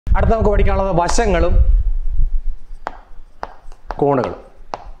അടുത്ത നമുക്ക് പഠിക്കാനുള്ളത് വശങ്ങളും കോണുകളും.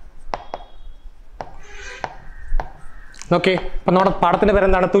 ഓക്കെ, അപ്പൊ നമ്മുടെ പാഠത്തിന്റെ പേര്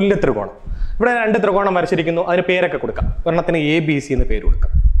എന്താണ്? തുല്യ ത്രികോണം. ഇവിടെ 2 ത്രികോണം വരച്ചിരിക്കുന്നു, അതിന് പേരൊക്കെ കൊടുക്കാം. ഒരെണ്ണത്തിന് ABC എന്ന് പേര്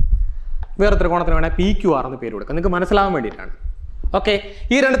കൊടുക്കാം, വേറെ ത്രികോണത്തിന് വേണേൽ PQR എന്ന് പേര് കൊടുക്കാം, നിങ്ങൾക്ക് മനസ്സിലാവാൻ വേണ്ടിയിട്ടാണ്. ഓക്കെ,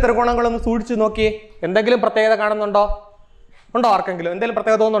 ഈ 2 ത്രികോണങ്ങളൊന്ന് സൂക്ഷിച്ച് നോക്കിയേ. എന്തെങ്കിലും പ്രത്യേകത കാണുന്നുണ്ടോ? ഉണ്ടോ? ആർക്കെങ്കിലും എന്തെങ്കിലും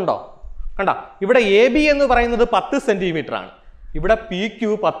പ്രത്യേകത തോന്നുന്നുണ്ടോ? കണ്ട, ഇവിടെ AB എന്ന് പറയുന്നത് 10 സെന്റിമീറ്റർ ആണ്, ഇവിടെ PQ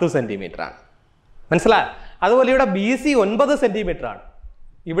 10 സെന്റിമീറ്റർ ആണ്. മനസ്സിലായോ? അതുപോലെ ഇവിടെ BC 9 സെന്റിമീറ്റർ ആണ്,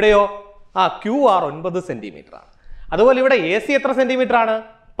 ഇവിടെയോ QR 9 സെന്റിമീറ്റർ ആണ്. അതുപോലെ ഇവിടെ AC എത്ര സെന്റിമീറ്റർ ആണ്?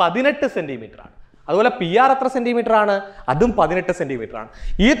 18 സെന്റിമീറ്റർ ആണ്. അതുപോലെ PR എത്ര സെന്റിമീറ്റർ ആണ്? അതും 18 സെന്റിമീറ്റർ ആണ്.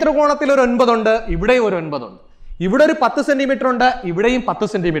 ഈ ത്രികോണത്തിൽ ഒരു 9 ഉണ്ട്, ഇവിടെയും ഒരു 9 ഉണ്ട്. ഇവിടെ ഒരു 10 സെന്റിമീറ്റർ ഉണ്ട്, ഇവിടെയും 10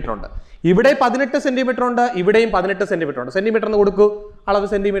 സെന്റിമീറ്റർ ഉണ്ട്. ഇവിടെ 18 സെന്റിമീറ്റർ ഉണ്ട്, ഇവിടെയും 18 സെന്റിമീറ്റർ ഉണ്ട്. സെന്റിമീറ്റർ എന്ന് കൊടുക്കൂ, അളവ്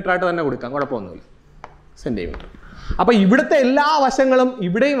സെന്റിമീറ്റർ ആയിട്ട് തന്നെ കൊടുക്കാം, കുഴപ്പമൊന്നുമില്ല. സെന്റിമീറ്റർ. അപ്പൊ ഇവിടുത്തെ എല്ലാ വശങ്ങളും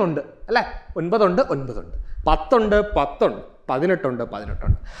ഇവിടെയും ഉണ്ട് അല്ലെ? 9 ഉണ്ട്, 9 ഉണ്ട്, 10 ഉണ്ട്, 10 ഉണ്ട്, 18 ഉണ്ട്, 18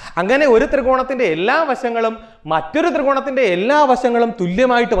 ഉണ്ട്. അങ്ങനെ ഒരു ത്രികോണത്തിന്റെ എല്ലാ വശങ്ങളും മറ്റൊരു ത്രികോണത്തിന്റെ എല്ലാ വശങ്ങളും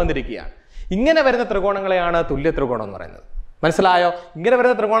തുല്യമായിട്ട് വന്നിരിക്കുകയാണ്. ഇങ്ങനെ വരുന്ന ത്രികോണങ്ങളെയാണ് തുല്യ ത്രികോണം എന്ന് പറയുന്നത്. മനസ്സിലായോ? ഇങ്ങനെ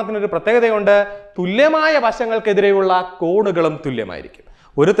വരുന്ന ത്രികോണത്തിന് ഒരു പ്രത്യേകതയുണ്ട്, തുല്യമായ വശങ്ങൾക്കെതിരെയുള്ള കോണുകളും തുല്യമായിരിക്കും.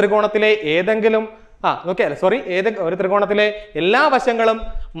 ഒരു ത്രികോണത്തിലെ ഏതെങ്കിലും ഒരു ത്രികോണത്തിലെ എല്ലാ വശങ്ങളും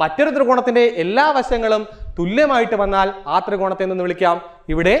മറ്റൊരു ത്രികോണത്തിന്റെ എല്ലാ വശങ്ങളും തുല്യമായിട്ട് വന്നാൽ ആ ത്രികോണത്തെ എന്ന് വിളിക്കാം,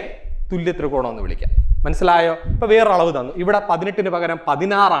 ഇവിടെ തുല്യ ത്രികോണം എന്ന് വിളിക്കാം. മനസ്സിലായോ? ഇപ്പൊ വേറൊരു അളവ് തന്നു, ഇവിടെ 18ന് പകരം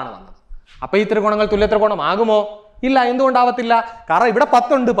 16 ആണ് വന്നത്. അപ്പൊ ഈ ത്രികോണങ്ങൾ തുല്യ ത്രികോണം ആകുമോ? ഇല്ല. എന്തുകൊണ്ടാവത്തില്ല? കാരണം ഇവിടെ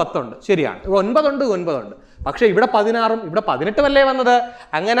 10 ഉണ്ട്, 10 ഉണ്ട്, ശരിയാണ്. 9 ഉണ്ട്, 9 ഉണ്ട്. പക്ഷെ ഇവിടെ 16ഉം ഇവിടെ 18 അല്ലേ വന്നത്.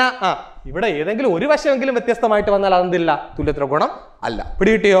 അങ്ങനെ ഇവിടെ ഏതെങ്കിലും ഒരു വശമെങ്കിലും വ്യത്യസ്തമായിട്ട് വന്നാൽ അതെന്തില്ല? തുല്യ ത്രികോണം അല്ല.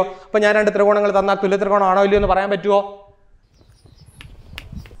 പിടികിട്ടിയോ? അപ്പൊ ഞാൻ 2 ത്രികോണങ്ങൾ തന്നാൽ തുല്യ ത്രികോണം ആണോ ഇല്ലയോ എന്ന് പറയാൻ പറ്റുമോ?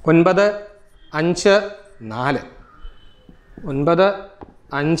 9, 5, 4. 9,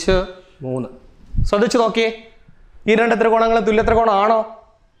 5, 3. ശ്രദ്ധിച്ചു നോക്കിയേ, ഈ 2 ത്രികോണങ്ങളും തുല്യ ത്രികോണം ആണോ?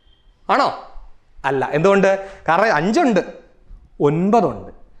 ആണോ? അല്ല. എന്തുകൊണ്ട്? കാരണം 5 ഉണ്ട്, 9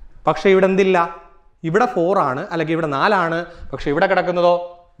 ഉണ്ട്. പക്ഷെ ഇവിടെ എന്തില്ല? ഇവിടെ 4 ആണ്, അല്ലെങ്കിൽ ഇവിടെ 4 ആണ്. പക്ഷെ ഇവിടെ കിടക്കുന്നതോ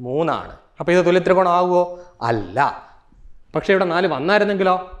 3 ആണ്. അപ്പൊ ഇത് തുല്യ ത്രികോണം ആകുമോ? അല്ല. പക്ഷെ ഇവിടെ 4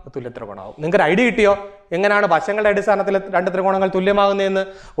 വന്നായിരുന്നെങ്കിലോ തുല്യ ത്രികോണമാവും. നിങ്ങൾക്ക് ഐഡിയ കിട്ടിയോ എങ്ങനെയാണ് വശങ്ങളുടെ അടിസ്ഥാനത്തിൽ 2 ത്രികോണങ്ങൾ തുല്യമാകുന്നതെന്ന്?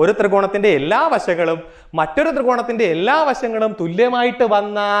 ഒരു ത്രികോണത്തിന്റെ എല്ലാ വശങ്ങളും മറ്റൊരു ത്രികോണത്തിന്റെ എല്ലാ വശങ്ങളും തുല്യമായിട്ട്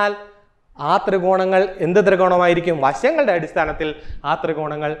വന്നാൽ ആ ത്രികോണങ്ങൾ എന്ത് ത്രികോണമായിരിക്കും? വശങ്ങളുടെ അടിസ്ഥാനത്തിൽ ആ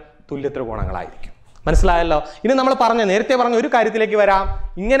ത്രികോണങ്ങൾ തുല്യ ത്രികോണങ്ങളായിരിക്കും. മനസ്സിലായല്ലോ? ഇനി നമ്മൾ നേരത്തെ പറഞ്ഞ ഒരു കാര്യത്തിലേക്ക് വരാം.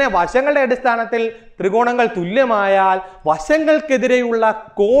 ഇങ്ങനെ വശങ്ങളുടെ അടിസ്ഥാനത്തിൽ ത്രികോണങ്ങൾ തുല്യമായാൽ വശങ്ങൾക്കെതിരെയുള്ള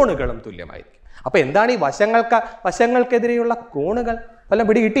കോണുകളും തുല്യമായിരിക്കും. അപ്പൊ എന്താണ് ഈ വശങ്ങൾക്കെതിരെയുള്ള കോണുകൾ? വല്ലതും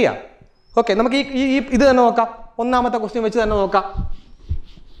പിടി കിട്ടിയാ? ഓക്കെ, നമുക്ക് ഇത് തന്നെ നോക്കാം. ഒന്നാമത്തെ ക്വസ്റ്റ്യൻ വെച്ച് തന്നെ നോക്കാം.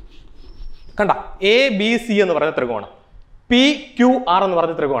 കണ്ട, ABC എന്ന് പറഞ്ഞ ത്രികോണം, PQR എന്ന്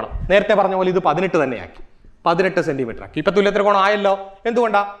പറഞ്ഞ ത്രികോണം, നേരത്തെ പറഞ്ഞ പോലെ ഇത് 18 തന്നെയാക്കി, 18 സെന്റിമീറ്റർ ആക്കി. ഇപ്പൊ തുല്യ ത്രികോണം ആയല്ലോ.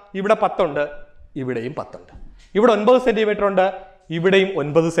 എന്തുകൊണ്ടാ? ഇവിടെ 10 ഉണ്ട്, ഇവിടെയും 10 ഉണ്ട്. ഇവിടെ 9 സെന്റിമീറ്റർ ഉണ്ട്, ഇവിടെയും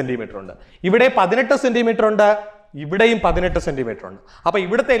 9 സെന്റിമീറ്റർ ഉണ്ട്. ഇവിടെ 18 സെന്റിമീറ്റർ ഉണ്ട്, ഇവിടെയും 18 സെന്റിമീറ്റർ ഉണ്ട്. അപ്പൊ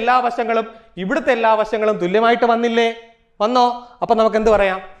ഇവിടുത്തെ എല്ലാ വശങ്ങളും തുല്യമായിട്ട് വന്നില്ലേ? വന്നോ? അപ്പൊ നമുക്ക് എന്ത്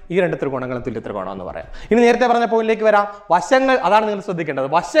പറയാം? ഈ 2 ത്രികോണങ്ങളും തുല്യ ത്രികോണം എന്ന് പറയാം. ഇനി നേരത്തെ പറഞ്ഞ പോയിന്റിലേക്ക് വരാം. വശങ്ങൾ, അതാണ് നിങ്ങൾ ശ്രദ്ധിക്കേണ്ടത്.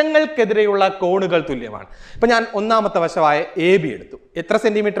 വശങ്ങൾക്കെതിരെയുള്ള കോണുകൾ തുല്യമാണ്. ഇപ്പൊ ഞാൻ ഒന്നാമത്തെ വശമായ AB എടുത്തു. എത്ര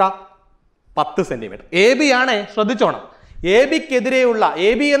സെന്റിമീറ്ററാ? 10 സെന്റിമീറ്റർ. AB ആണേ, ശ്രദ്ധിച്ചോണം.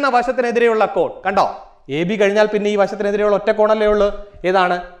 AB എന്ന വശത്തിനെതിരെയുള്ള കോൺ കണ്ടോ? AB കഴിഞ്ഞാൽ പിന്നെ ഈ വശത്തിനെതിരെയുള്ള ഒറ്റ കോണല്ലേ ഉള്ളൂ.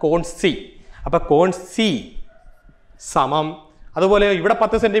 ഏതാണ്? കോൺ C. അപ്പൊ കോൺ C സമം, അതുപോലെ ഇവിടെ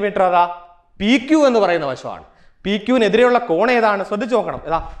 10 സെന്റിമീറ്റർ അതാ PQ എന്ന് പറയുന്ന വശമാണ്. PQനെതിരെയുള്ള കോൺ ഏതാണ്? ശ്രദ്ധിച്ചു നോക്കണം.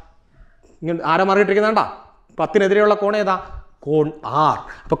 ഏതാ? ഇങ്ങനെ ആരം മാറിയിട്ടിരിക്കുന്നുണ്ടാ? 10-നെതിരെയുള്ള കോൺ ഏതാ? കോൺ R.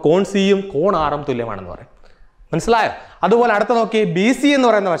 അപ്പൊ കോൺ Cയും കോൺ Rഉം തുല്യമാണെന്ന് പറയും. മനസ്സിലായോ? അതുപോലെ അടുത്ത നോക്കി, BC എന്ന്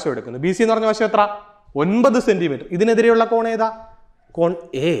പറയുന്ന വശം എടുക്കുന്നു. BC എന്ന് പറഞ്ഞ വശം എത്ര? 9 സെന്റിമീറ്റർ. ഇതിനെതിരെയുള്ള കോൺ ഏതാ? കോൺ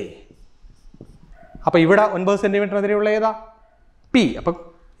A. അപ്പൊ ഇവിടെ 9 സെന്റിമീറ്ററിനെതിരെയുള്ള ഏതാ? P. അപ്പൊ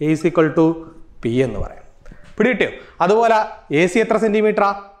A = P എന്ന് പറയാം. പിടികിട്ടിയോ? അതുപോലെ AC എത്ര സെന്റിമീറ്ററാ?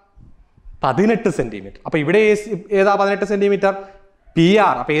 18 സെന്റിമീറ്റർ. അപ്പൊ ഇവിടെ ഏതാ? 18 സെന്റിമീറ്റർ.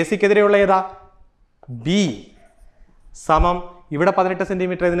 PR. അപ്പൊ AC-ക്കെതിരെയുള്ള ഏതാ? B സമം ഇവിടെ 18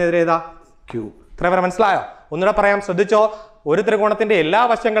 സെന്റിമീറ്റർ, ഇതിനെതിരെ ഏതാ? Q. ഇത്ര വരെ മനസ്സിലായോ? ഒന്നുകൂടെ പറയാം, ശ്രദ്ധിച്ചോ. ഒരു ത്രികോണത്തിന്റെ എല്ലാ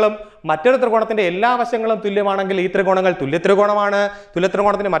വശങ്ങളും മറ്റൊരു ത്രികോണത്തിന്റെ എല്ലാ വശങ്ങളും തുല്യമാണെങ്കിൽ ഈ ത്രികോണങ്ങൾ തുല്യ ത്രികോണമാണ്. തുല്യ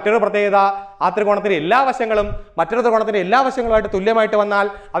ത്രികോണത്തിന്റെ മറ്റൊരു പ്രത്യേകത, ആ ത്രികോണത്തിന്റെ എല്ലാ വശങ്ങളും മറ്റൊരു ത്രികോണത്തിന്റെ എല്ലാ വശങ്ങളുമായിട്ട് തുല്യമായിട്ട് വന്നാൽ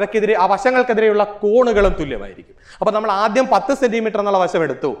അവയ്ക്കെതിരെ, ആ വശങ്ങൾക്കെതിരെയുള്ള കോണുകളും തുല്യമായിരിക്കും. അപ്പൊ നമ്മൾ ആദ്യം 10 സെന്റിമീറ്റർ എന്നുള്ള വശം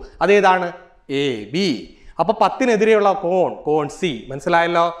എടുത്തു. അതേതാണ്? AB. അപ്പൊ 10-നെതിരെയുള്ള കോൺ C.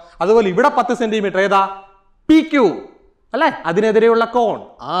 മനസ്സിലായല്ലോ? അതുപോലെ ഇവിടെ 10 സെന്റിമീറ്റർ ഏതാ? PQ. അല്ലേ? അതിനെതിരെയുള്ള കോൺ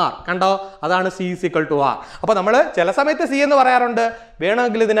ആർ. കണ്ടോ? അതാണ് C is equal to R. അപ്പൊ നമ്മൾ ചില സമയത്ത് സി എന്ന് പറയാറുണ്ട്,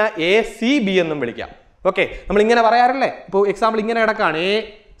 വേണമെങ്കിൽ ഇതിനെ എ സി ബി എന്നും വിളിക്കാം. ഓക്കെ, നമ്മൾ ഇങ്ങനെ പറയാറില്ലേ? ഇപ്പോൾ എക്സാമ്പിൾ ഇങ്ങനെ കിടക്കാണ്, എ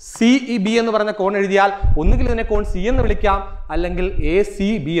സി ഇ ബി എന്ന് പറഞ്ഞ കോൺ എഴുതിയാൽ ഒന്നുകിൽ ഇതിനെ കോൺ സി എന്ന് വിളിക്കാം, അല്ലെങ്കിൽ എ സി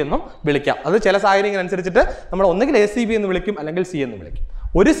ബി എന്നും വിളിക്കാം. അത് ചില സാഹചര്യങ്ങളനുസരിച്ചിട്ട് നമ്മൾ ഒന്നുകിൽ എ സി ബി എന്ന് വിളിക്കും, അല്ലെങ്കിൽ സി എന്ന് വിളിക്കും.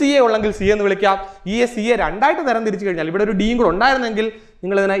 ഒരു സി എ ഉള്ളെങ്കിൽ സി എന്ന് വിളിക്കാം. ഈ സി എ രണ്ടായിട്ട് തരം തിരിച്ചു കഴിഞ്ഞാൽ ഇവിടെ ഒരു ഡിയും കൂടെ ഉണ്ടായിരുന്നെങ്കിൽ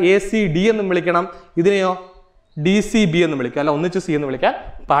നിങ്ങൾ ഇതിനെ എ സി ഡി എന്നും വിളിക്കണം, ഇതിനെയോ ഡി സി ബി എന്ന് വിളിക്കുക, അല്ല ഒന്നിച്ച് സി എന്ന് വിളിക്കാൻ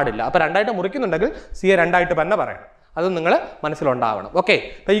പാടില്ല. അപ്പൊ രണ്ടായിട്ട് മുറിക്കുന്നുണ്ടെങ്കിൽ സി എ രണ്ടായിട്ട് തന്നെ പറയണം. അത് നിങ്ങൾ മനസ്സിലുണ്ടാവണം. ഓക്കെ,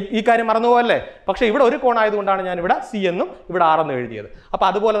 ഈ കാര്യം മറന്നുപോകല്ലേ? പക്ഷേ ഇവിടെ ഒരു കോൺ ആയതുകൊണ്ടാണ് ഞാൻ ഇവിടെ സി എന്നും ഇവിടെ ആർ എന്നും എഴുതിയത്. അപ്പൊ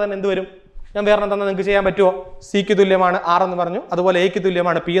അതുപോലെ തന്നെ എന്ത് വരും? ഞാൻ വേറെ തന്നെ നിങ്ങൾക്ക് ചെയ്യാൻ പറ്റുമോ? സിക്ക് തുല്യമാണ് ആർ എന്ന് പറഞ്ഞു, അതുപോലെ എക്ക്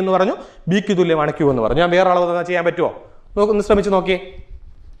തുല്യമാണ് പി എന്ന് പറഞ്ഞു, ബിക്ക് തുല്യമാണ് ക്യൂ എന്ന് പറഞ്ഞു. ഞാൻ വേറെ അളവ് തന്നെ ചെയ്യാൻ പറ്റുമോ? ഒന്ന് ശ്രമിച്ച് നോക്കിയേ.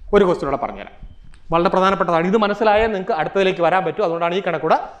 ഒരു ക്വസ്റ്റ്യൻ കൂടെ പറഞ്ഞുതരാം, വളരെ പ്രധാനപ്പെട്ടതാണ്. ഇത് മനസ്സിലായാൽ നിങ്ങൾക്ക് അടുത്തതിലേക്ക് വരാൻ പറ്റും. അതുകൊണ്ടാണ് ഈ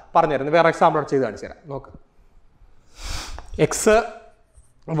കണക്കൂടെ പറഞ്ഞു തരുന്നത്. വേറെ എക്സാമ്പിൾ ചെയ്ത് കാണിച്ചു തരാം. നോക്ക്, X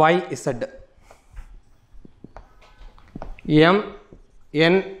Y Z M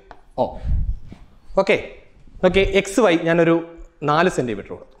N O. Okay, okay, X Y ഞാനൊരു 4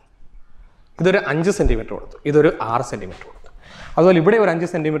 സെൻറ്റിമീറ്റർ കൊടുത്തു, ഇതൊരു 5 സെൻറ്റിമീറ്റർ കൊടുത്തു, ഇതൊരു 6 സെൻറ്റിമീറ്റർ കൊടുത്തു. അതുപോലെ ഇവിടെ ഒരു 5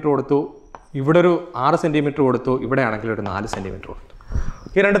 സെൻറ്റിമീറ്റർ കൊടുത്തു, ഇവിടെ ഒരു 6 സെൻറ്റിമീറ്റർ കൊടുത്തു, ഇവിടെ ആണെങ്കിൽ ഒരു 4 സെൻറ്റിമീറ്റർ കൊടുത്തു.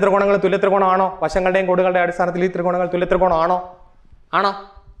 ഈ രണ്ട് ത്രികോണങ്ങൾ തുല്യ ത്രികോണമാണോ? വശങ്ങളുടെയും കോണുകളുടെയും അടിസ്ഥാനത്തിൽ ഈ ത്രികോണങ്ങൾ തുല്യ ത്രികോണമാണോ? ആണോ?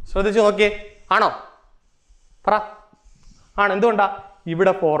 ശ്രദ്ധിച്ചു നോക്കിയേ. ആണോ? പറ. ആണ്. എന്തുകൊണ്ടാ?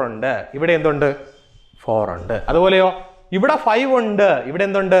 ഇവിടെ 4 ഉണ്ട്, ഇവിടെ എന്തുണ്ട്? 4 ഉണ്ട്. അതുപോലെയോ ഇവിടെ 5 ഉണ്ട്, ഇവിടെ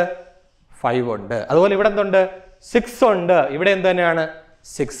എന്തുണ്ട്? 5 ഉണ്ട്. അതുപോലെ ഇവിടെ എന്തുണ്ട്? 6 ഉണ്ട്, ഇവിടെ എന്ത് തന്നെയാണ്?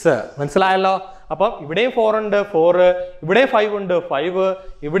 6. മനസ്സിലായല്ലോ? അപ്പം ഇവിടെയും 4 ഉണ്ട്, 4, ഇവിടെയും 5 ഉണ്ട്, 5,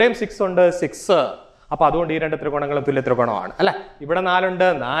 ഇവിടെയും 6 ഉണ്ട്, 6. അപ്പൊ അതുകൊണ്ട് ഈ രണ്ട് ത്രികോണങ്ങളും തുല്യ ത്രികോണമാണ് അല്ലെ? ഇവിടെ 4 ഉണ്ട്,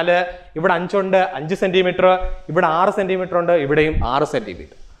 4, ഇവിടെ 5 ഉണ്ട്, 5 സെന്റിമീറ്റർ, ഇവിടെ 6 സെന്റിമീറ്റർ ഉണ്ട്, ഇവിടെയും 6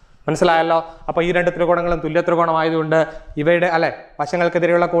 സെന്റിമീറ്റർ. മനസ്സിലായല്ലോ? അപ്പൊ ഈ രണ്ട് ത്രികോണങ്ങളും തുല്യ ത്രികോണമായതുകൊണ്ട് ഇവയുടെ അല്ലെ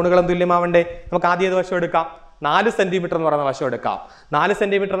വശങ്ങൾക്കെതിരെയുള്ള കോണുകളും തുല്യമാവണ്ടേ? നമുക്ക് ആദ്യം ഏത് വശം എടുക്കാം? 4 സെന്റിമീറ്റർ എന്ന് പറയുന്ന വശം എടുക്കാം. 4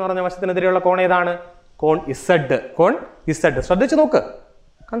 സെന്റിമീറ്റർ എന്ന് പറഞ്ഞ വശത്തിനെതിരെയുള്ള കോൺ ഏതാണ്? കോൺ ഇസഡ്. കോൺ ഇസഡ്. ശ്രദ്ധിച്ചു നോക്ക്,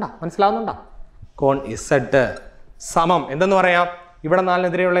 കണ്ട മനസ്സിലാവുന്നുണ്ടോ? കോൺ ഇസഡ് സമം എന്തെന്ന് പറയാം? ഇവിടെ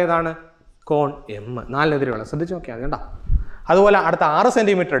 4-നെതിരെയുള്ള ഏതാണ്? കോൺ എം. 4-നെതിരെയുള്ള. ശ്രദ്ധിച്ചു നോക്കിയാൽ കണ്ട. അതുപോലെ അടുത്ത 6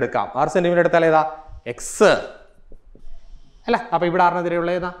 സെന്റിമീറ്റർ എടുക്കാം. 6 സെന്റിമീറ്റർ എടുത്താൽ ഏതാ? എക്സ് അല്ല. അപ്പൊ ഇവിടെ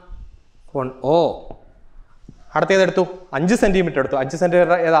 6-നെതിരെയുള്ള ഏതാ? കോൺ ഓ. അടുത്ത ഏതെടുത്തു? 5 സെന്റിമീറ്റർ എടുത്തു. 5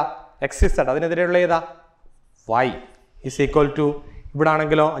 സെന്റിമീറ്റർ ഏതാ? X Z. അതിനെതിരെയുള്ള ഏതാ? വൈ ഈസ് ഈക്വൽ ടു ഇവിടെ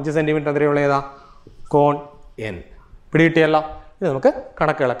ആണെങ്കിലോ 5 സെന്റിമീറ്റർ എതിരെയുള്ള ഏതാ? കോൺ എൻ. പിടികിട്ടിയല്ലോ? ഇത് നമുക്ക്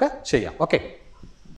കണക്കുകളൊക്കെ ചെയ്യാം. ഓക്കെ.